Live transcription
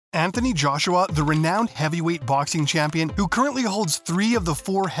Anthony Joshua, the renowned heavyweight boxing champion who currently holds 3 of the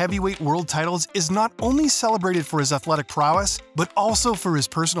 4 heavyweight world titles, is not only celebrated for his athletic prowess, but also for his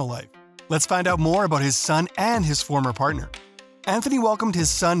personal life. Let's find out more about his son and his former partner. Anthony welcomed his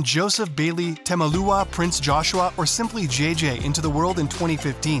son Joseph Bailey Temalua Prince Joshua, or simply JJ, into the world in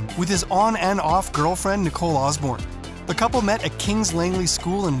 2015 with his on and off girlfriend Nicole Osborne. The couple met at King's Langley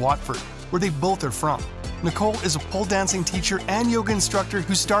School in Watford, where they both are from. Nicole is a pole dancing teacher and yoga instructor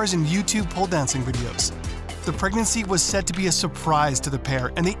who stars in YouTube pole dancing videos. The pregnancy was said to be a surprise to the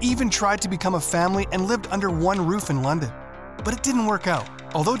pair, and they even tried to become a family and lived under one roof in London. But it didn't work out.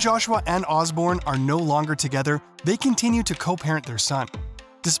 Although Joshua and Osborne are no longer together, they continue to co-parent their son.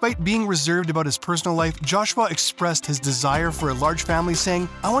 Despite being reserved about his personal life, Joshua expressed his desire for a large family, saying,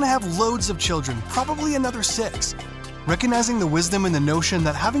 "I want to have loads of children, probably another 6. Recognizing the wisdom in the notion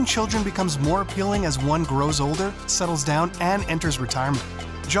that having children becomes more appealing as one grows older, settles down, and enters retirement,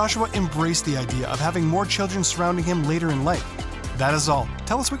 Joshua embraced the idea of having more children surrounding him later in life. That is all.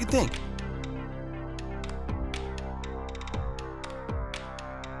 Tell us what you think.